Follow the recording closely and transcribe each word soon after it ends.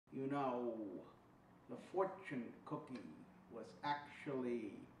know the fortune cookie was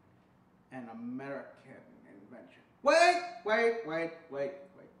actually an American invention? Wait.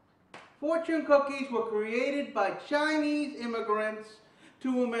 Fortune cookies were created by Chinese immigrants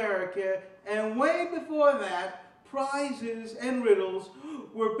to America, and way before that, prizes and riddles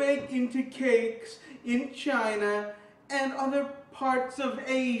were baked into cakes in China and other parts of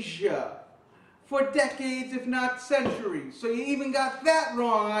Asia for decades, if not centuries. So you even got that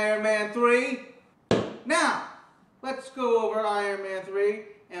wrong, Ironman 3. Now, let's go over Ironman 3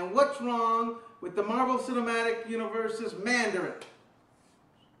 and what's wrong with the Marvel Cinematic Universe's Mandarin.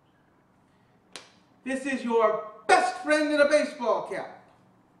 This is your best friend in a baseball cap.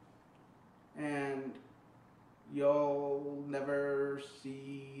 And you'll never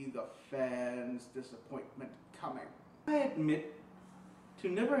see the fans' disappointment coming. I admit to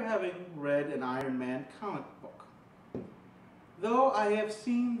never having read an Iron Man comic book, though I have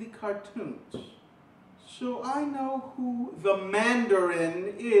seen the cartoons, so I know who the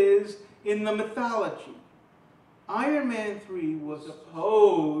Mandarin is in the mythology. Iron Man 3 was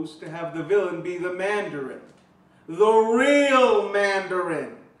supposed to have the villain be the Mandarin, the real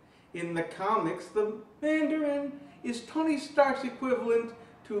Mandarin. In the comics, the Mandarin is Tony Stark's equivalent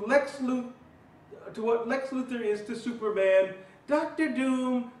to what Lex Luthor is to Superman, Dr.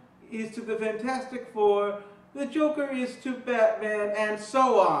 Doom is to the Fantastic Four, the Joker is to Batman, and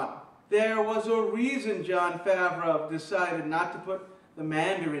so on. There was a reason Jon Favreau decided not to put the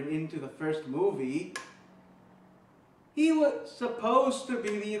Mandarin into the first movie. He was supposed to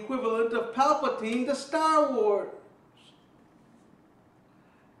be the equivalent of Palpatine to Star Wars.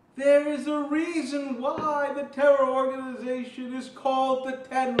 There is a reason why the terror organization is called the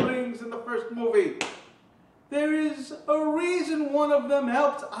Ten Rings in the first movie. There is a reason one of them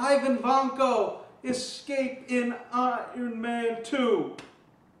helped Ivan Vanko escape in Iron Man 2.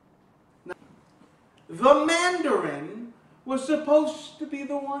 Now, the Mandarin was supposed to be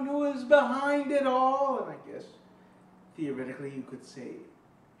the one who was behind it all, and I guess theoretically you could say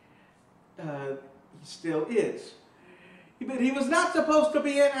he still is. But he was not supposed to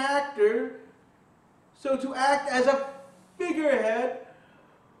be an actor, so to act as a figurehead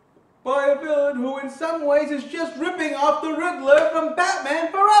by a villain who in some ways is just ripping off the Riddler from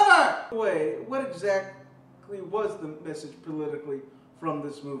Batman Forever! Wait, what exactly was the message politically from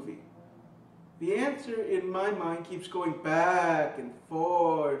this movie? The answer in my mind keeps going back and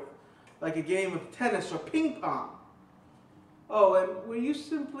forth like a game of tennis or ping pong. Oh, and were you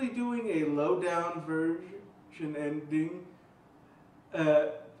simply doing a low-down version ending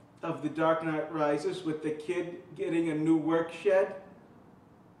of The Dark Knight Rises with the kid getting a new work shed?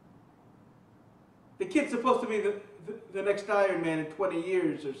 The kid's supposed to be the next Iron Man in 20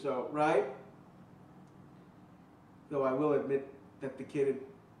 years or so, right? Though I will admit that the kid in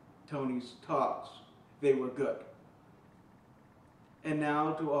Tony's talks, they were good. And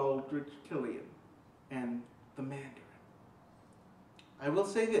now to Aldrich Killian and the Mandarin. I will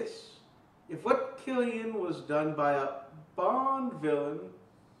say this, if what Killian was done by a Bond villain,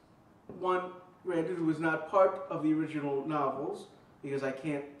 one, granted, who was not part of the original novels, because I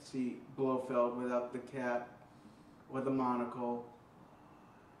can't see Blofeld without the cap, or the monocle,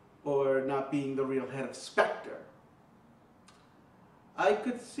 or not being the real head of Spectre, I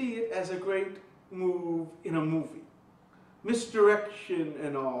could see it as a great move in a movie. Misdirection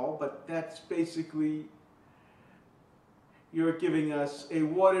and all, but that's basically you're giving us a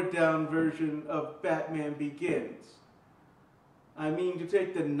watered-down version of Batman Begins. I mean, to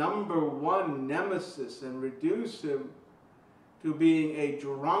take the #1 nemesis and reduce him to being a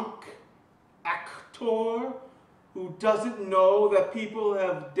drunk actor who doesn't know that people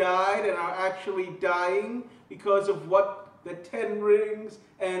have died and are actually dying because of what the Ten Rings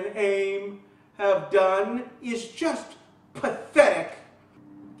and AIM have done is just pathetic.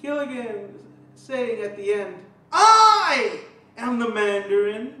 Killian saying at the end, I am the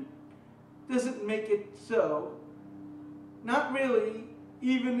Mandarin, doesn't make it so. Not really,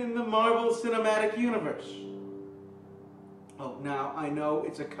 even in the Marvel Cinematic Universe. Oh, now I know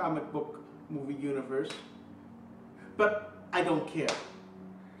it's a comic book movie universe, but I don't care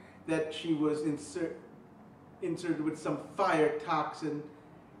that she was inserted with some fire toxin.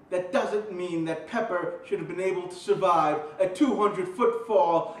 That doesn't mean that Pepper should have been able to survive a 200-foot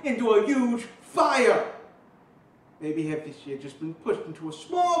fall into a huge fire. Maybe if she had just been pushed into a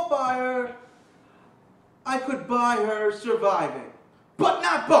small fire, I could buy her surviving, but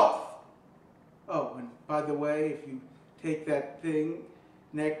not both. Oh, and by the way, if you take that thing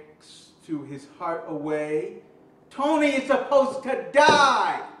next to his heart away, Tony is supposed to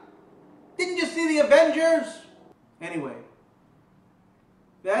die. Didn't you see the Avengers? Anyway,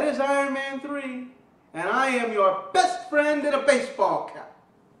 That is Ironman 3, and I am your best friend in a baseball cap.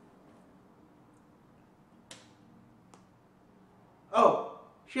 Oh,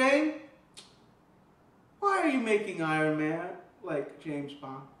 Shane, why are you making Iron Man like James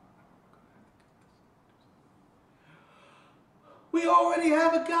Bond? We already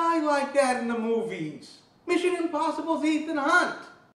have a guy like that in the movies. Mission Impossible's Ethan Hunt.